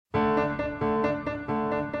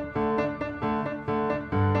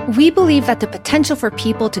We believe that the potential for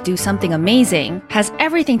people to do something amazing has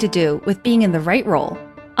everything to do with being in the right role,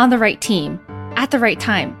 on the right team, at the right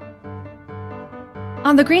time.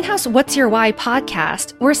 On the Greenhouse What's Your Why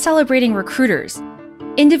podcast, we're celebrating recruiters,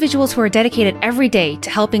 individuals who are dedicated every day to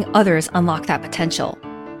helping others unlock that potential.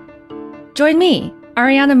 Join me,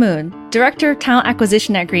 Ariana Moon, Director of Talent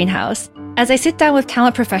Acquisition at Greenhouse, as I sit down with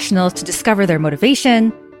talent professionals to discover their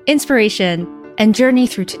motivation, inspiration, and journey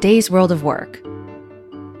through today's world of work.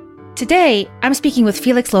 Today, I'm speaking with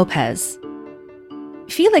Felix Lopez.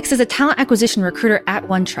 Felix is a talent acquisition recruiter at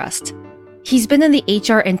OneTrust. He's been in the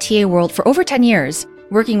HR and TA world for over 10 years,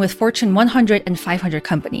 working with Fortune 100 and 500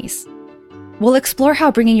 companies. We'll explore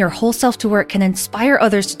how bringing your whole self to work can inspire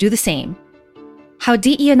others to do the same, how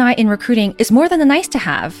DE&I in recruiting is more than a nice to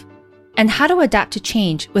have, and how to adapt to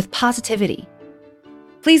change with positivity.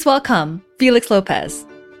 Please welcome Felix Lopez.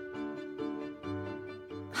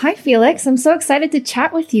 Hi, Felix. I'm so excited to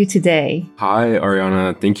chat with you today. Hi,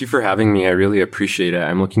 Ariana. Thank you for having me. I really appreciate it.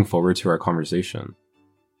 I'm looking forward to our conversation.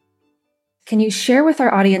 Can you share with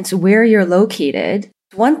our audience where you're located,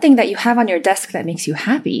 one thing that you have on your desk that makes you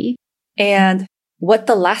happy, and what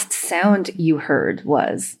the last sound you heard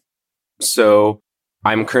was? So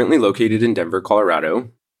I'm currently located in Denver, Colorado,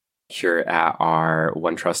 here at our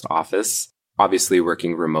OneTrust office, obviously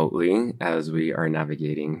working remotely as we are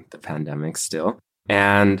navigating the pandemic still.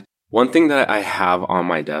 And one thing that I have on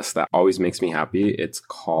my desk that always makes me happy, it's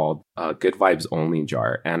called a Good Vibes Only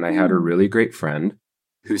jar. And I had a really great friend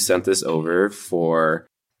who sent this over for,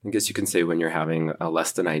 I guess you can say when you're having a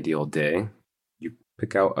less than ideal day, you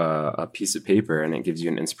pick out a piece of paper and it gives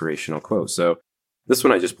you an inspirational quote. So this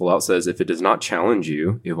one I just pull out says, if it does not challenge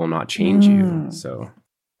you, it will not change you. So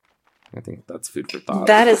I think that's food for thought.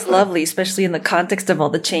 That is lovely, especially in the context of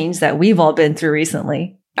all the change that we've all been through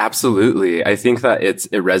recently. Absolutely. I think that it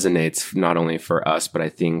resonates not only for us, but I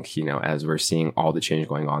think, as we're seeing all the change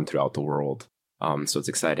going on throughout the world. So it's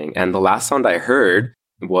exciting. And the last sound I heard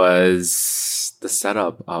was the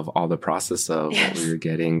setup of all the process of what we were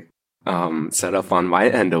getting set up on my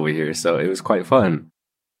end over here. So it was quite fun.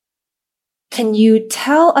 Can you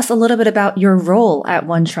tell us a little bit about your role at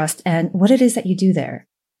OneTrust and what it is that you do there?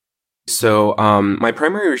 So my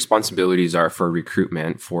primary responsibilities are for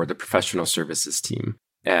recruitment for the professional services team.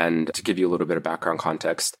 And to give you a little bit of background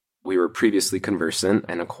context, we were previously Conversant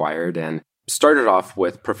and acquired and started off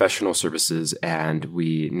with professional services, and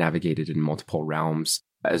we navigated in multiple realms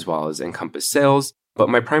as well as encompass sales. But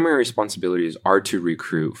my primary responsibilities are to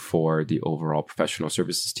recruit for the overall professional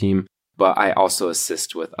services team, but I also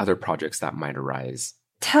assist with other projects that might arise.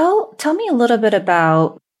 Tell me a little bit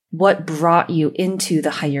about what brought you into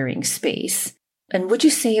the hiring space. And would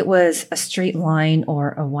you say it was a straight line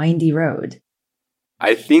or a windy road?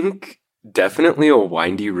 I think definitely a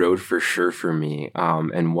windy road for sure for me,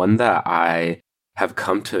 and one that I have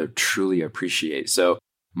come to truly appreciate. So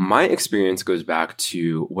my experience goes back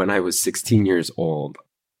to when I was 16 years old.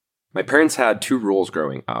 My parents had two rules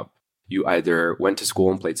growing up. You either went to school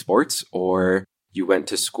and played sports, or you went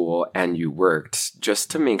to school and you worked just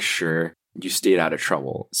to make sure you stayed out of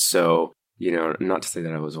trouble. So, not to say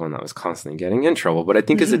that I was one that was constantly getting in trouble, but I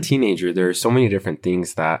think as a teenager, there are so many different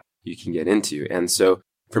things that you can get into. And so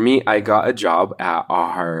for me, I got a job at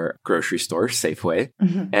our grocery store, Safeway,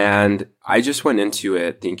 and I just went into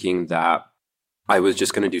it thinking that I was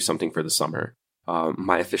just going to do something for the summer.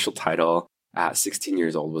 My official title at 16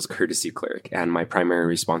 years old was courtesy clerk, and my primary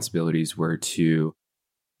responsibilities were to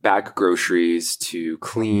bag groceries, to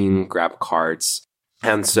clean, grab carts.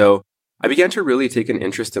 And so I began to really take an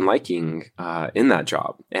interest in liking in that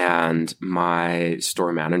job. And my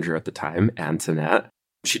store manager at the time, Antoinette,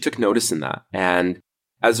 she took notice in that. And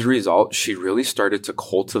as a result, she really started to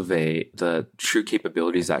cultivate the true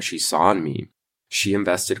capabilities that she saw in me. She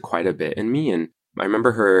invested quite a bit in me. And I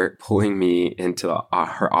remember her pulling me into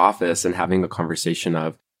her office and having a conversation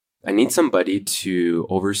of, I need somebody to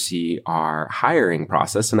oversee our hiring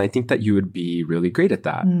process. And I think that you would be really great at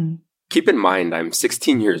that. Keep in mind, I'm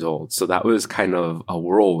 16 years old. So that was kind of a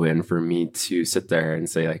whirlwind for me to sit there and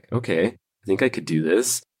say like, okay, I think I could do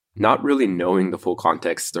this. Not really knowing the full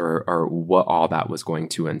context or what all that was going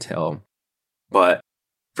to entail. But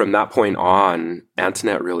from that point on,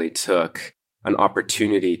 Antoinette really took an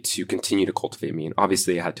opportunity to continue to cultivate me. And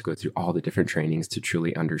obviously, I had to go through all the different trainings to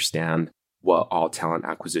truly understand what all talent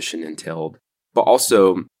acquisition entailed. But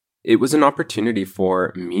also, it was an opportunity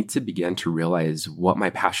for me to begin to realize what my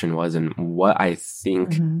passion was and what I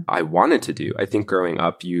think I wanted to do. I think growing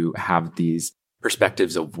up, you have these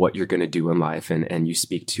perspectives of what you're going to do in life and you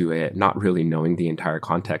speak to it, not really knowing the entire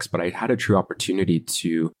context. But I had a true opportunity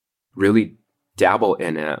to really dabble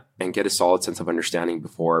in it and get a solid sense of understanding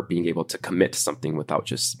before being able to commit to something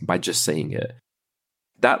by just saying it.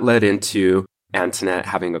 That led into Antoinette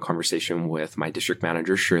having a conversation with my district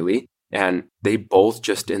manager, Shirley, and they both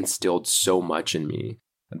just instilled so much in me.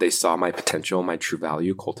 They saw my potential, my true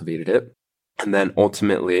value, cultivated it. And then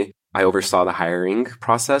ultimately, I oversaw the hiring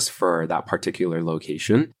process for that particular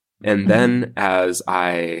location. And then as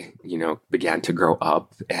I, began to grow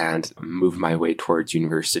up and move my way towards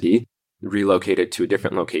university, relocated to a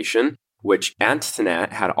different location, which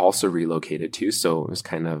Antoinette had also relocated to. So it was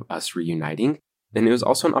kind of us reuniting. And it was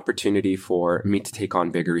also an opportunity for me to take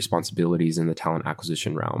on bigger responsibilities in the talent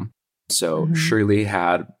acquisition realm. So Shirley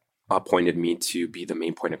had appointed me to be the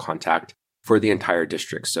main point of contact for the entire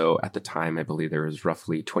district. So at the time, I believe there was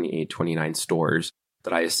roughly 28, 29 stores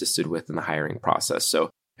that I assisted with in the hiring process.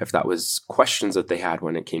 So if that was questions that they had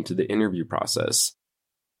when it came to the interview process,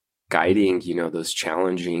 guiding, those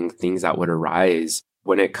challenging things that would arise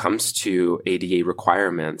when it comes to ADA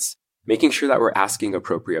requirements, making sure that we're asking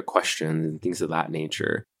appropriate questions and things of that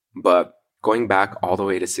nature. But going back all the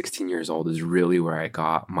way to 16 years old is really where I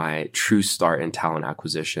got my true start in talent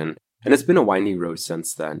acquisition. And it's been a winding road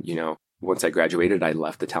since then. Once I graduated, I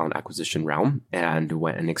left the talent acquisition realm and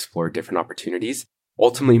went and explored different opportunities.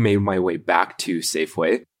 Ultimately made my way back to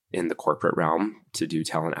Safeway in the corporate realm to do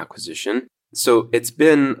talent acquisition. So it's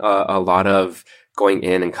been a lot of going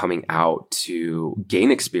in and coming out to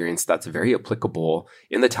gain experience that's very applicable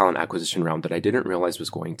in the talent acquisition realm that I didn't realize was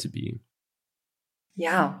going to be.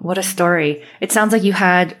 Yeah, what a story. It sounds like you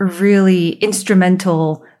had really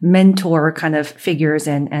instrumental mentor kind of figures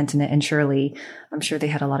in Antoinette and Shirley. I'm sure they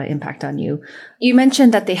had a lot of impact on you. You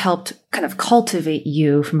mentioned that they helped kind of cultivate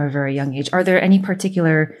you from a very young age. Are there any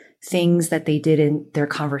particular things that they did in their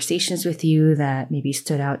conversations with you that maybe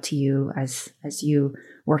stood out to you as you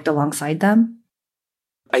worked alongside them?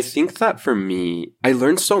 I think that for me, I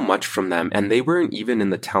learned so much from them, and they weren't even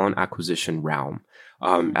in the talent acquisition realm.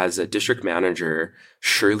 As a district manager,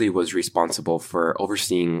 Shirley was responsible for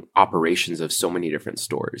overseeing operations of so many different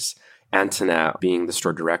stores. Antoinette, being the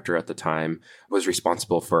store director at the time, was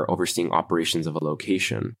responsible for overseeing operations of a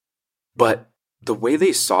location. But the way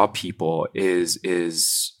they saw people is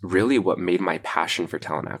really what made my passion for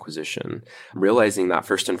talent acquisition. Realizing that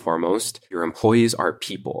first and foremost, your employees are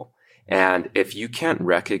people. And if you can't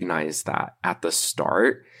recognize that at the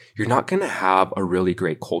start, you're not going to have a really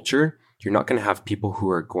great culture. You're not going to have people who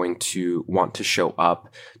are going to want to show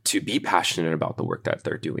up to be passionate about the work that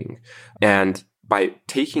they're doing. And by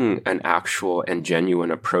taking an actual and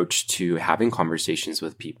genuine approach to having conversations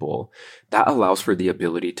with people, that allows for the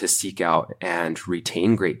ability to seek out and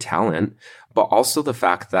retain great talent, but also the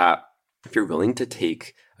fact that if you're willing to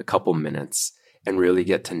take a couple minutes and really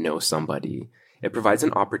get to know somebody, it provides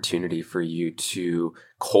an opportunity for you to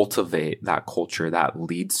cultivate that culture that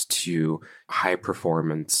leads to high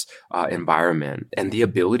performance environment and the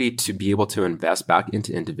ability to be able to invest back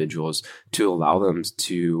into individuals to allow them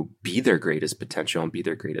to be their greatest potential and be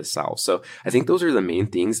their greatest selves. So I think those are the main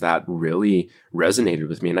things that really resonated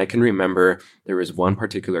with me. And I can remember there was one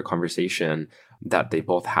particular conversation that they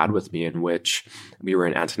both had with me in which we were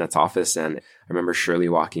in Antoinette's office, and I remember Shirley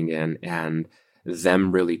walking in and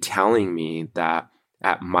them really telling me that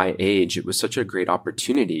at my age, it was such a great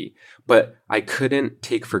opportunity, but I couldn't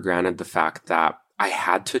take for granted the fact that I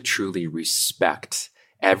had to truly respect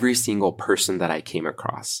every single person that I came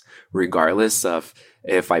across, regardless of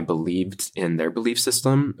if I believed in their belief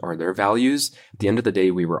system or their values. At the end of the day,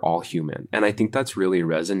 we were all human. And I think that's really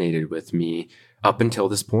resonated with me up until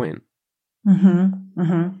this point.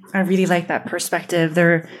 I really like that perspective.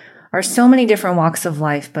 There are so many different walks of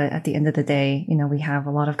life, but at the end of the day, we have a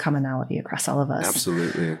lot of commonality across all of us.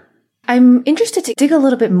 Absolutely. I'm interested to dig a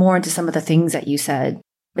little bit more into some of the things that you said,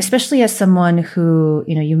 especially as someone who,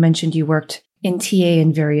 you mentioned you worked in TA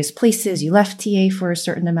in various places. You left TA for a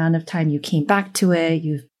certain amount of time. You came back to it.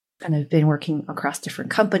 You've kind of been working across different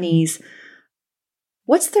companies.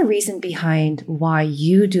 What's the reason behind why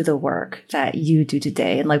you do the work that you do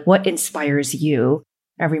today? And what inspires you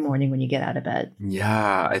every morning when you get out of bed?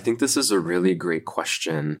 Yeah, I think this is a really great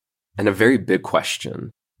question and a very big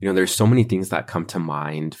question. There's so many things that come to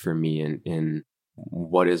mind for me in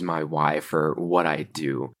what is my why for what I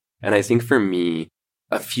do. And I think for me,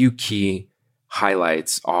 a few key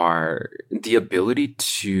highlights are the ability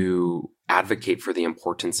to advocate for the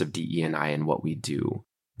importance of DE&I in what we do,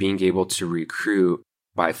 being able to recruit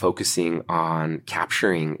by focusing on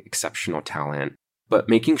capturing exceptional talent, but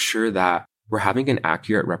making sure that we're having an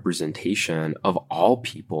accurate representation of all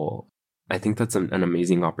people. I think that's an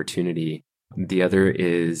amazing opportunity. The other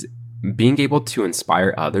is being able to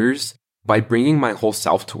inspire others by bringing my whole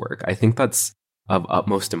self to work. I think that's of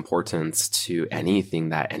utmost importance to anything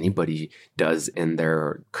that anybody does in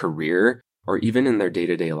their career or even in their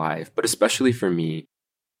day-to-day life. But especially for me,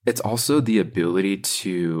 it's also the ability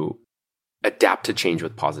to adapt to change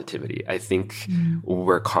with positivity. I think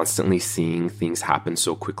we're constantly seeing things happen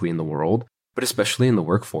so quickly in the world, but especially in the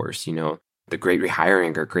workforce. The great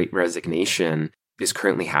rehiring or great resignation is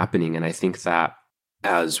currently happening. And I think that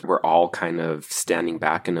as we're all kind of standing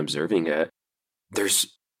back and observing it,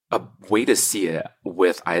 there's a way to see it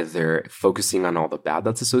with either focusing on all the bad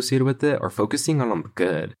that's associated with it or focusing on the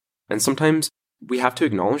good. And sometimes we have to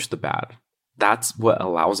acknowledge the bad. That's what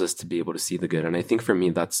allows us to be able to see the good. And I think for me,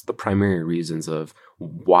 that's the primary reasons of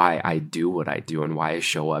why I do what I do and why I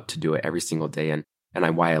show up to do it every single day and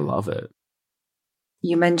why I love it.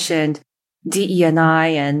 You mentioned DE&I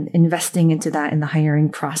and investing into that in the hiring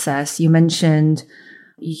process. You mentioned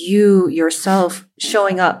you yourself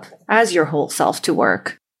showing up as your whole self to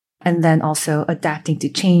work and then also adapting to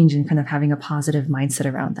change and kind of having a positive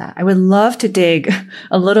mindset around that. I would love to dig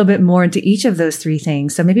a little bit more into each of those three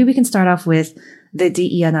things. So maybe we can start off with the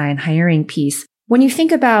DE&I and hiring piece. When you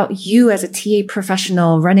think about you as a TA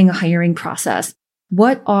professional running a hiring process,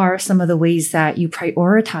 what are some of the ways that you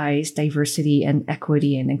prioritize diversity and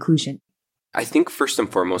equity and inclusion? I think first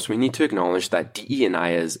and foremost, we need to acknowledge that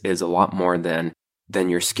DE&I is a lot more than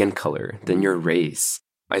your skin color, than your race.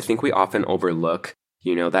 I think we often overlook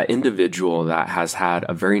that individual that has had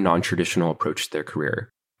a very non-traditional approach to their career.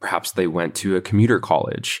 Perhaps they went to a commuter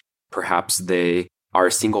college. Perhaps they are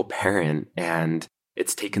a single parent and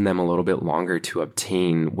it's taken them a little bit longer to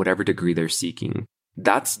obtain whatever degree they're seeking.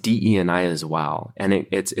 That's DE&I as well. And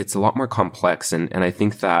it's a lot more complex. And I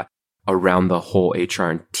think that around the whole HR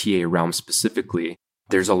and TA realm specifically,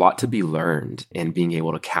 there's a lot to be learned in being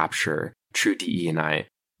able to capture true DE&I.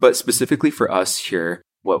 But specifically for us here,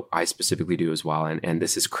 what I specifically do as well, and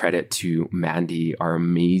this is credit to Mandy, our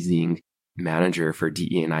amazing manager for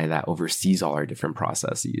DE&I that oversees all our different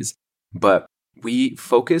processes. But we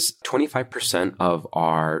focus 25% of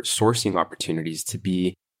our sourcing opportunities to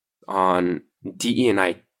be on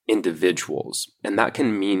DE&I individuals, and that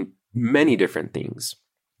can mean many different things.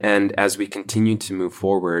 And as we continue to move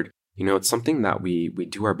forward, it's something that we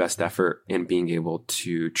do our best effort in being able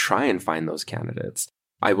to try and find those candidates.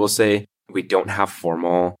 I will say we don't have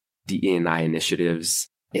formal DE&I initiatives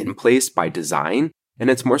in place by design. And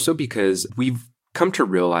it's more so because we've come to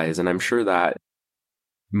realize, and I'm sure that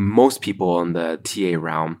most people in the TA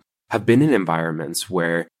realm have been in environments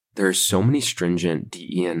where there are so many stringent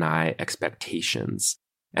DE&I expectations.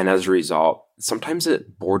 And as a result, sometimes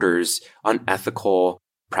it borders unethical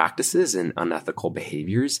practices and unethical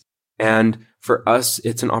behaviors. And for us,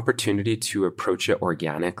 it's an opportunity to approach it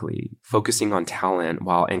organically. Focusing on talent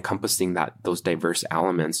while encompassing those diverse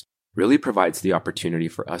elements really provides the opportunity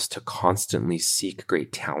for us to constantly seek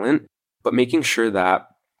great talent, but making sure that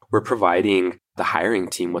we're providing the hiring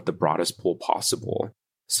team with the broadest pool possible.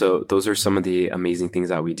 So those are some of the amazing things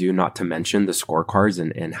that we do, not to mention the scorecards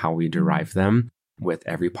and how we derive them with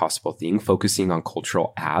every possible thing, focusing on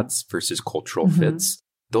cultural adds versus cultural fits.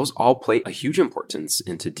 Those all play a huge importance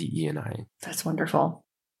into DE&I. That's wonderful.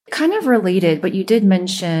 Kind of related, but you did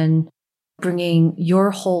mention bringing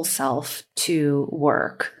your whole self to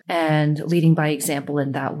work and leading by example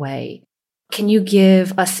in that way. Can you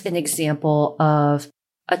give us an example of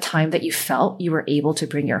a time that you felt you were able to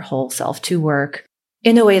bring your whole self to work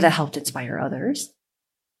in a way that helped inspire others?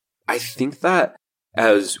 I think that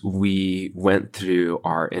as we went through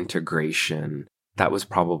our integration, that was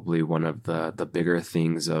probably one of the bigger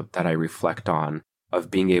things that I reflect on,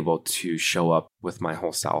 of being able to show up with my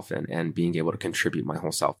whole self and being able to contribute my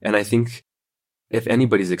whole self. And I think if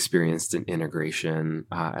anybody's experienced an integration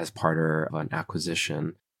as part of an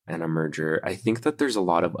acquisition and a merger, I think that there's a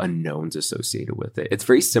lot of unknowns associated with it. It's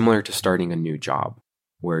very similar to starting a new job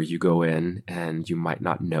where you go in and you might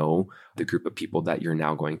not know the group of people that you're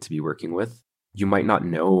now going to be working with. You might not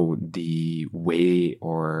know the way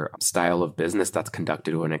or style of business that's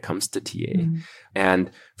conducted when it comes to TA. And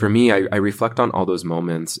for me, I reflect on all those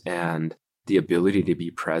moments and the ability to be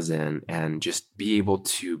present and just be able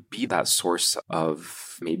to be that source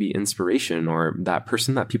of maybe inspiration or that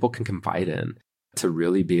person that people can confide in to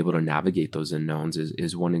really be able to navigate those unknowns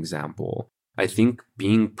is one example. I think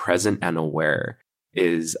being present and aware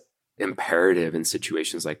is imperative in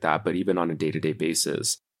situations like that, but even on a day-to-day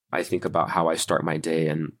basis. I think about how I start my day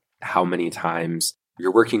and how many times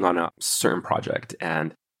you're working on a certain project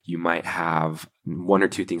and you might have one or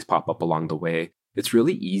two things pop up along the way. It's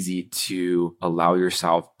really easy to allow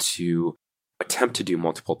yourself to attempt to do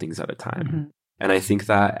multiple things at a time. And I think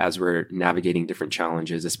that as we're navigating different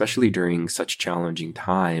challenges, especially during such challenging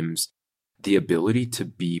times, the ability to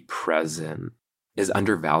be present is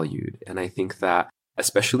undervalued. And I think that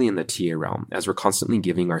especially in the TA realm, as we're constantly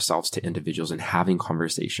giving ourselves to individuals and having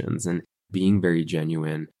conversations and being very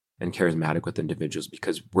genuine and charismatic with individuals,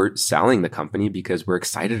 because we're selling the company because we're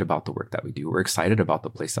excited about the work that we do. We're excited about the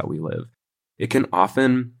place that we live. It can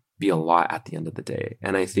often be a lot at the end of the day.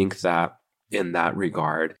 And I think that in that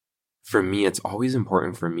regard, for me, it's always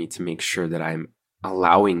important for me to make sure that I'm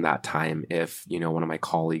allowing that time if, one of my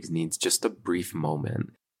colleagues needs just a brief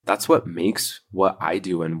moment. That's what makes what I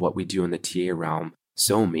do and what we do in the TA realm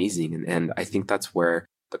so amazing. And I think that's where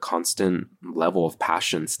the constant level of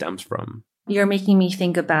passion stems from. You're making me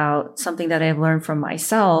think about something that I've learned from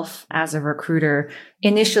myself as a recruiter.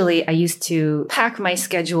 Initially, I used to pack my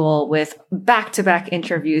schedule with back-to-back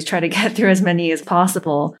interviews, try to get through as many as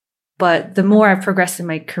possible. But the more I've progressed in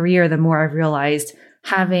my career, the more I've realized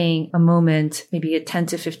having a moment, maybe a 10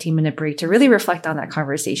 to 15 minute break to really reflect on that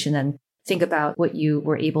conversation and think about what you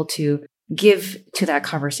were able to give to that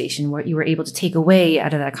conversation, what you were able to take away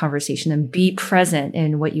out of that conversation, and be present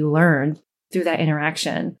in what you learned through that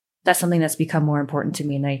interaction. That's something that's become more important to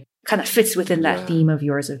me. And I kind of fits within that theme of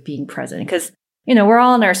yours of being present. Because, we're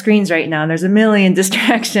all on our screens right now and there's a million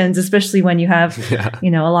distractions, especially when you have, a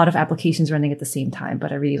lot of applications running at the same time.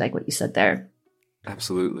 But I really like what you said there.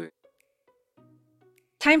 Absolutely.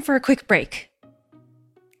 Time for a quick break.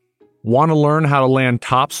 Want to learn how to land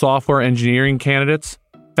top software engineering candidates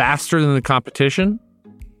faster than the competition?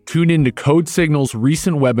 Tune into CodeSignal's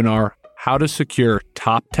recent webinar, How to Secure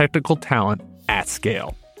Top Technical Talent at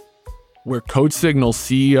Scale, where CodeSignal's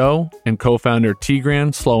CEO and co-founder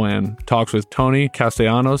Tigran Sloan talks with Tony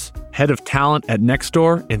Castellanos, head of talent at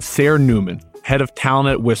Nextdoor, and Sarah Newman, head of talent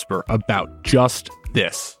at Whisper, about just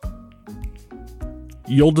this.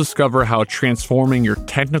 You'll discover how transforming your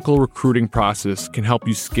technical recruiting process can help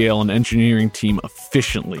you scale an engineering team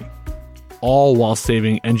efficiently, all while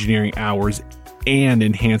saving engineering hours and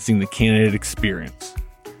enhancing the candidate experience.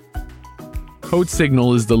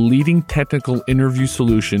 CodeSignal is the leading technical interview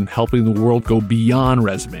solution helping the world go beyond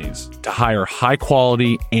resumes to hire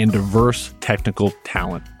high-quality and diverse technical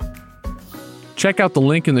talent. Check out the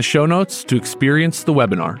link in the show notes to experience the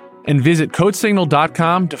webinar, and visit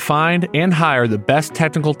codesignal.com to find and hire the best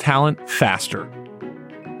technical talent faster.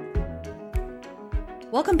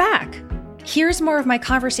 Welcome back. Here's more of my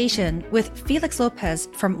conversation with Felix Lopez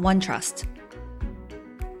from OneTrust.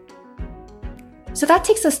 So that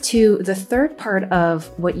takes us to the third part of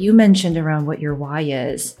what you mentioned around what your why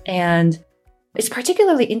is. And it's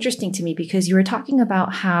particularly interesting to me because you were talking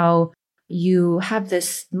about how you have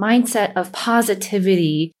this mindset of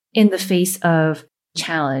positivity in the face of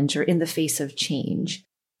challenge or in the face of change.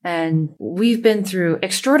 And we've been through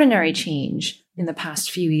extraordinary change in the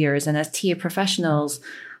past few years. And as TA professionals,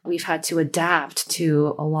 we've had to adapt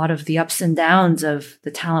to a lot of the ups and downs of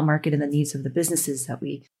the talent market and the needs of the businesses that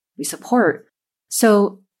we support.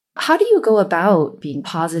 So how do you go about being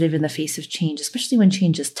positive in the face of change, especially when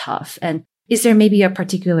change is tough? And is there maybe a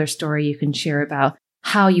particular story you can share about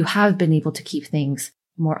how you have been able to keep things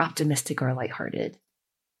more optimistic or lighthearted?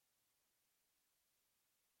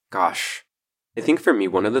 Gosh, I think for me,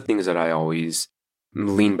 one of the things that I always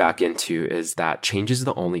lean back into is that change is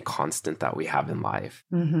the only constant that we have in life.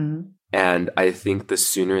 Mm-hmm. And I think the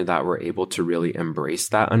sooner that we're able to really embrace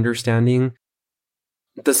that understanding,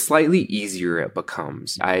 the slightly easier it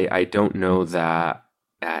becomes. I don't know that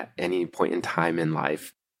at any point in time in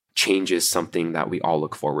life, change is something that we all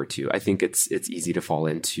look forward to. I think it's easy to fall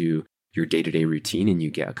into your day-to-day routine and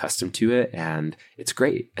you get accustomed to it and it's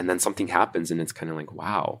great. And then something happens and it's kind of like,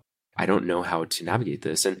 wow, I don't know how to navigate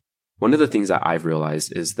this. And one of the things that I've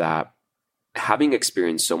realized is that having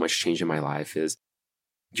experienced so much change in my life is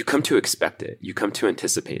you come to expect it, you come to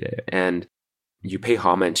anticipate it, and you pay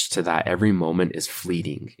homage to that. Every moment is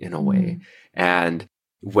fleeting in a way. And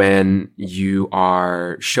when you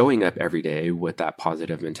are showing up every day with that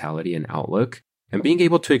positive mentality and outlook and being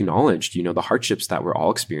able to acknowledge, the hardships that we're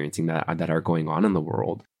all experiencing that are going on in the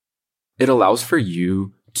world, it allows for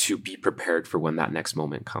you to be prepared for when that next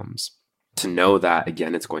moment comes. To know that,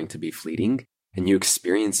 again, it's going to be fleeting and you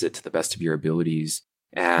experience it to the best of your abilities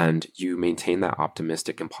and you maintain that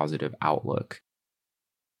optimistic and positive outlook.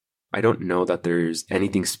 I don't know that there's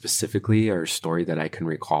anything specifically or story that I can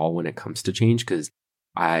recall when it comes to change because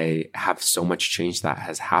I have so much change that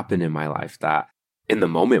has happened in my life that in the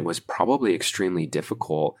moment was probably extremely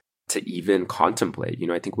difficult to even contemplate.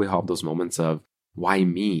 I think we have those moments of, why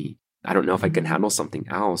me? I don't know if I can handle something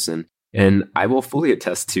else. And I will fully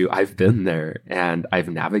attest to, I've been there and I've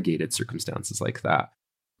navigated circumstances like that.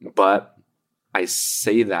 But I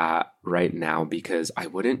say that right now because I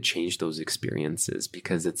wouldn't change those experiences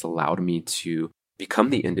because it's allowed me to become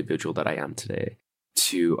the individual that I am today,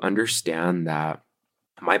 to understand that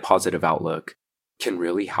my positive outlook can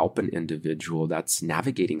really help an individual that's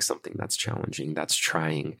navigating something that's challenging, that's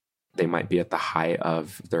trying. They might be at the height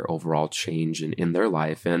of their overall change in their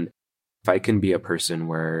life. And if I can be a person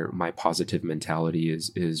where my positive mentality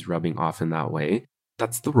is rubbing off in that way,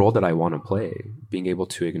 that's the role that I want to play. Being able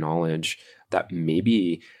to acknowledge that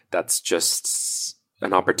maybe that's just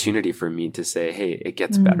an opportunity for me to say, hey, it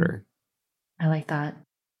gets better. I like that.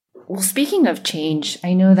 Well, speaking of change,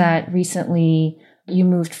 I know that recently you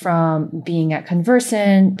moved from being at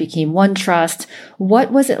Conversant, became OneTrust.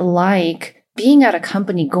 What was it like being at a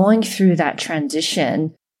company going through that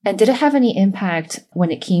transition? And did it have any impact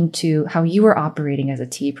when it came to how you were operating as a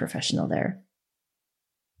TA professional there?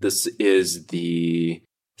 This is the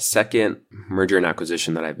second merger and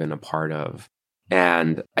acquisition that I've been a part of.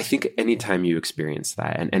 And I think anytime you experience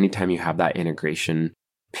that and anytime you have that integration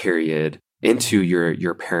period into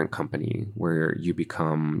your parent company where you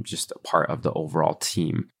become just a part of the overall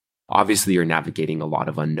team, obviously you're navigating a lot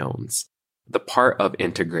of unknowns. The part of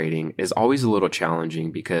integrating is always a little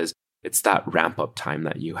challenging because it's that ramp up time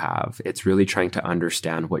that you have. It's really trying to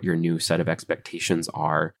understand what your new set of expectations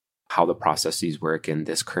are, how the processes work in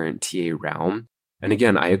this current TA realm. And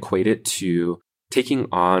again, I equate it to taking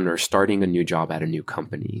on or starting a new job at a new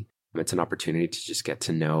company. It's an opportunity to just get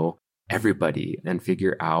to know everybody and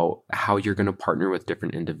figure out how you're going to partner with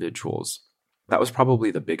different individuals. That was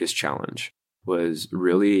probably the biggest challenge, was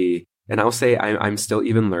really, and I'll say I'm still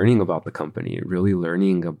even learning about the company, really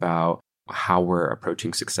learning about how we're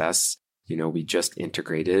approaching success. We just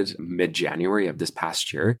integrated mid-January of this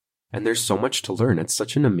past year, and there's so much to learn. It's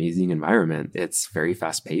such an amazing environment. It's very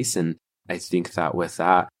fast-paced, and I think that with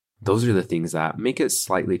that, those are the things that make it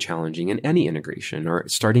slightly challenging in any integration or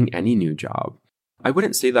starting any new job. I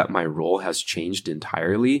wouldn't say that my role has changed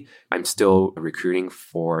entirely. I'm still recruiting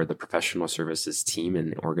for the professional services team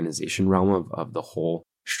and organization realm of the whole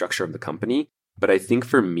structure of the company. But I think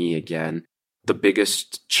for me, again, the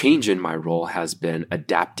biggest change in my role has been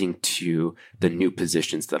adapting to the new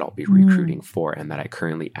positions that I'll be recruiting for and that I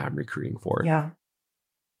currently am recruiting for. Yeah.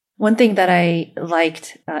 One thing that I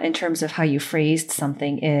liked in terms of how you phrased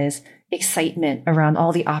something is excitement around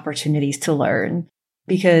all the opportunities to learn.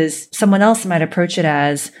 Because someone else might approach it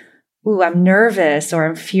as, ooh, I'm nervous or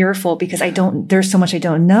I'm fearful because there's so much I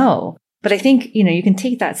don't know. But I think, you can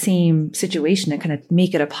take that same situation and kind of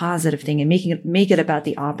make it a positive thing and make it about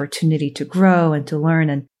the opportunity to grow and to learn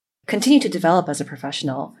and continue to develop as a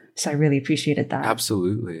professional. So I really appreciated that.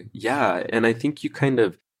 Absolutely. Yeah. And I think you kind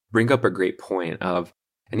of bring up a great point of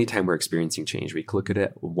anytime we're experiencing change, we can look at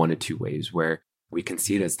it one of two ways, where we can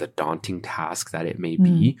see it as the daunting task that it may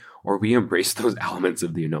be, or we embrace those elements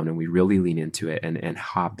of the unknown and we really lean into it and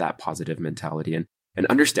have that positive mentality and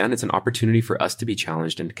understand it's an opportunity for us to be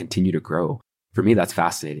challenged and to continue to grow. For me, that's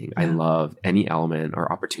fascinating. Yeah. I love any element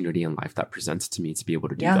or opportunity in life that presents to me to be able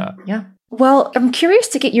to do that. Yeah. Well, I'm curious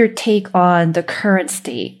to get your take on the current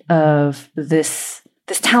state of this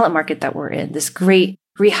talent market that we're in, this great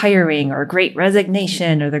rehiring or great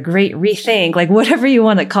resignation or the great rethink, like whatever you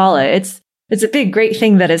want to call it. It's a big, great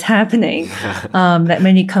thing that is happening that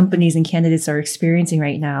many companies and candidates are experiencing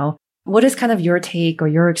right now. What is kind of your take or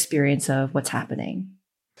your experience of what's happening?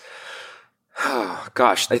 Oh,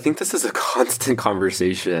 gosh, I think this is a constant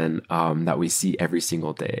conversation that we see every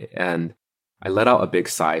single day. And I let out a big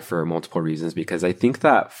sigh for multiple reasons, because I think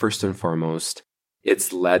that first and foremost,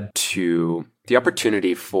 it's led to the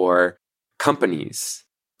opportunity for companies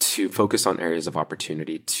to focus on areas of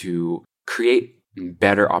opportunity, to create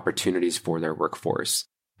better opportunities for their workforce.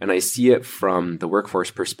 And I see it from the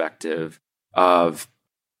workforce perspective of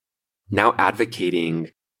now advocating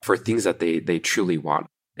for things that they truly want.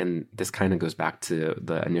 And this kind of goes back to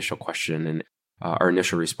the initial question and our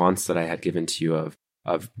initial response that I had given to you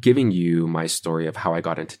of giving you my story of how I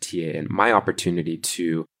got into TA and my opportunity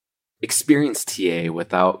to experience TA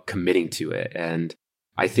without committing to it. And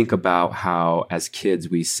I think about how as kids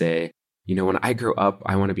we say, when I grow up,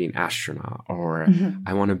 I want to be an astronaut or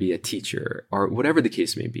I want to be a teacher or whatever the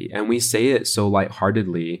case may be. And we say it so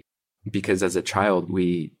lightheartedly because as a child,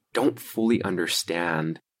 we don't fully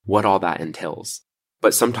understand what all that entails.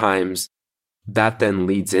 But sometimes that then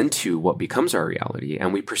leads into what becomes our reality.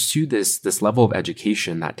 And we pursue this level of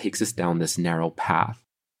education that takes us down this narrow path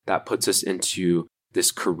that puts us into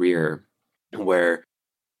this career where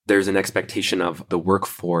there's an expectation of the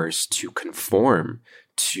workforce to conform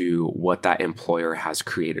to what that employer has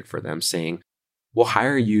created for them, saying, we'll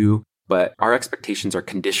hire you, but our expectations are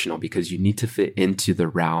conditional because you need to fit into the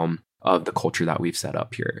realm of the culture that we've set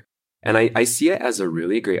up here. And I see it as a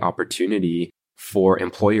really great opportunity for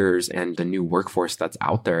employers and the new workforce that's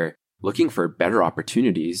out there looking for better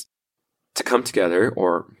opportunities to come together,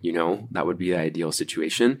 or, that would be the ideal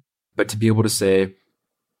situation, but to be able to say,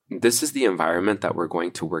 this is the environment that we're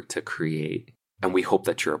going to work to create, and we hope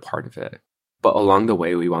that you're a part of it. But along the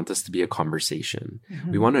way, we want this to be a conversation.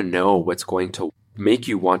 Mm-hmm. We want to know what's going to make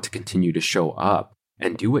you want to continue to show up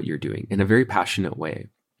and do what you're doing in a very passionate way.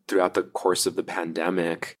 Throughout the course of the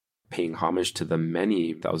pandemic, paying homage to the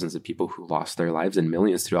many thousands of people who lost their lives and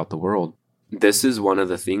millions throughout the world, this is one of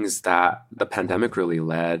the things that the pandemic really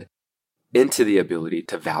led into the ability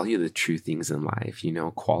to value the true things in life,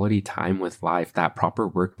 quality time with life, that proper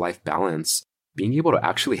work-life balance, being able to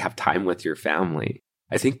actually have time with your family.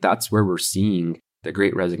 I think that's where we're seeing the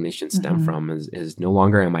great resignation stem from is no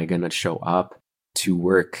longer am I going to show up to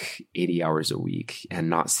work 80 hours a week and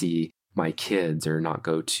not see my kids or not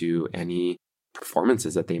go to any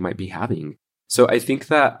performances that they might be having. So I think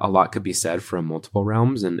that a lot could be said from multiple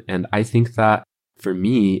realms. And I think that for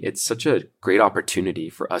me, it's such a great opportunity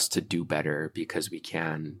for us to do better because we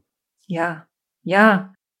can. Yeah. Yeah.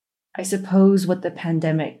 I suppose what the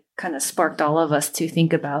pandemic kind of sparked all of us to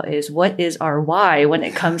think about is what is our why when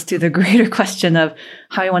it comes to the greater question of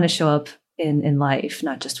how I want to show up in life,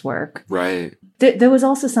 not just work. Right. There was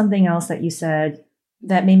also something else that you said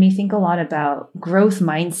that made me think a lot about growth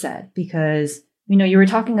mindset, because you were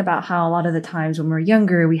talking about how a lot of the times when we're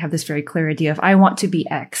younger, we have this very clear idea of I want to be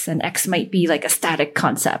X, and X might be like a static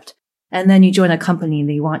concept. And then you join a company and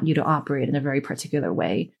they want you to operate in a very particular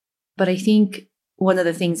way. But I think one of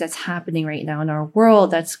the things that's happening right now in our world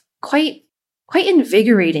that's quite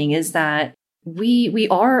invigorating is that we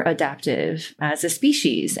are adaptive as a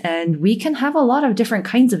species, and we can have a lot of different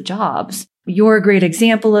kinds of jobs. You're a great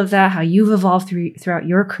example of that, how you've evolved throughout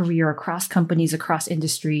your career across companies, across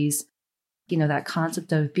industries. That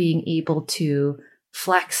concept of being able to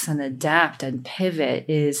flex and adapt and pivot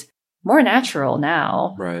is more natural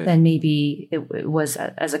now than maybe it was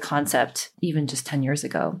as a concept even just 10 years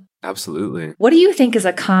ago. Absolutely. What do you think is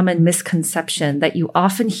a common misconception that you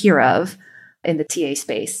often hear of in the TA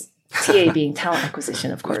space? TA being talent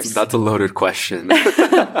acquisition, of course. That's a loaded question.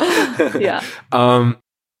 Yeah.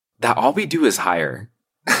 That all we do is hire.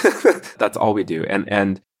 That's all we do.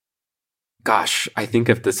 And gosh, I think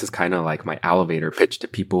if this is kind of like my elevator pitch to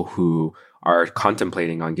people who are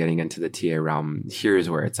contemplating on getting into the TA realm, here's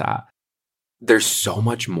where it's at. There's so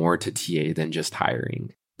much more to TA than just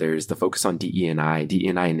hiring. There's the focus on DE&I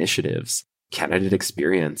initiatives, candidate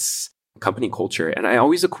experience, company culture. And I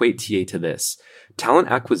always equate TA to this. Talent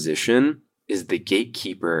acquisition is the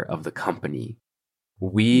gatekeeper of the company.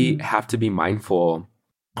 We have to be mindful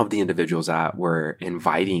of the individuals that we're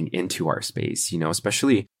inviting into our space,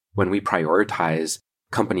 especially when we prioritize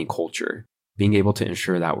company culture, being able to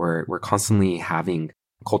ensure that we're constantly having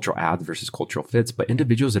cultural adds versus cultural fits, but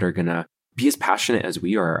individuals that are going to be as passionate as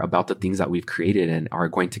we are about the things that we've created and are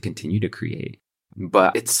going to continue to create.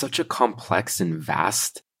 But it's such a complex and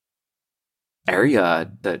vast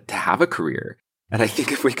area to have a career. And I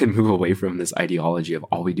think if we can move away from this ideology of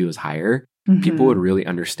all we do is hire, people would really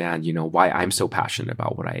understand, why I'm so passionate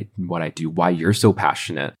about what I do, why you're so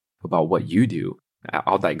passionate about what you do.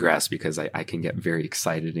 I'll digress because I can get very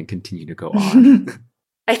excited and continue to go on.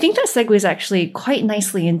 I think that segues actually quite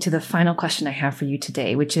nicely into the final question I have for you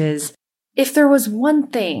today, which is, if there was one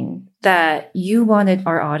thing that you wanted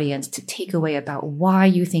our audience to take away about why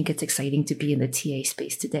you think it's exciting to be in the TA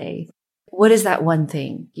space today, what is that one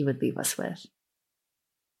thing you would leave us with?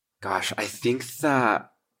 Gosh, I think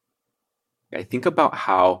about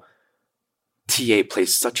how TA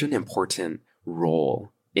plays such an important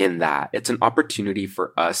role in that. It's an opportunity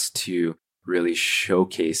for us to really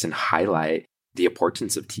showcase and highlight the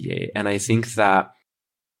importance of TA. And I think that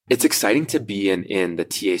it's exciting to be in the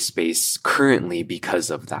TA space currently because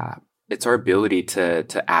of that. It's our ability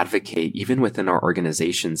to advocate even within our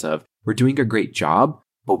organizations of we're doing a great job,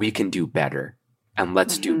 but we can do better, and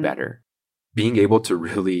let's do better. Being able to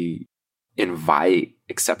really invite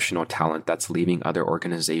exceptional talent that's leaving other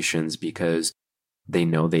organizations because they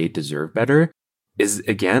know they deserve better is,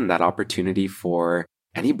 again, that opportunity for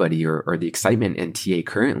anybody or the excitement in TA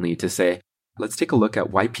currently to say, let's take a look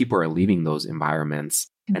at why people are leaving those environments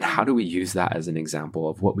and how do we use that as an example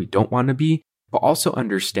of what we don't want to be, but also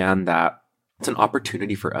understand that it's an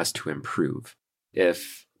opportunity for us to improve.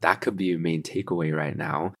 If that could be a main takeaway right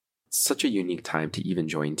now, it's such a unique time to even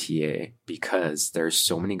join TA because there's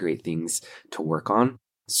so many great things to work on,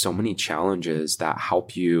 so many challenges that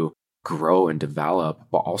help you grow and develop,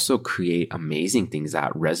 but also create amazing things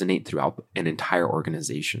that resonate throughout an entire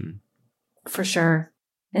organization. For sure.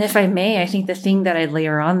 And if I may, I think the thing that I'd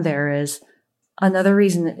layer on there is another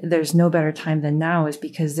reason there's no better time than now is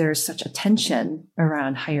because there's such attention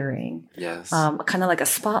around hiring. Yes. Kind of like a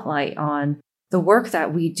spotlight on the work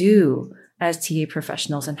that we do as TA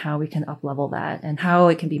professionals and how we can up-level that and how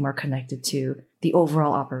it can be more connected to the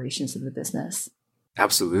overall operations of the business.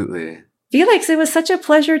 Absolutely. Felix, it was such a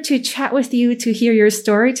pleasure to chat with you, to hear your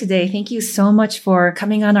story today. Thank you so much for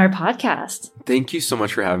coming on our podcast. Thank you so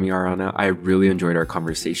much for having me, Ariana. I really enjoyed our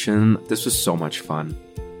conversation. This was so much fun.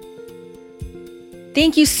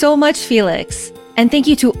 Thank you so much, Felix. And thank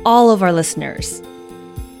you to all of our listeners.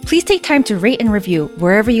 Please take time to rate and review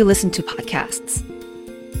wherever you listen to podcasts.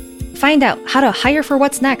 Find out how to hire for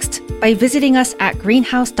what's next by visiting us at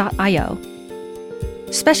greenhouse.io.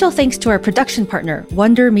 Special thanks to our production partner,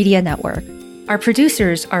 Wonder Media Network. Our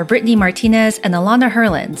producers are Brittany Martinez and Alana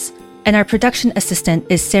Herlins, and our production assistant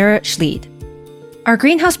is Sarah Schleid. Our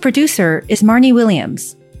Greenhouse producer is Marnie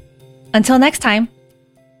Williams. Until next time.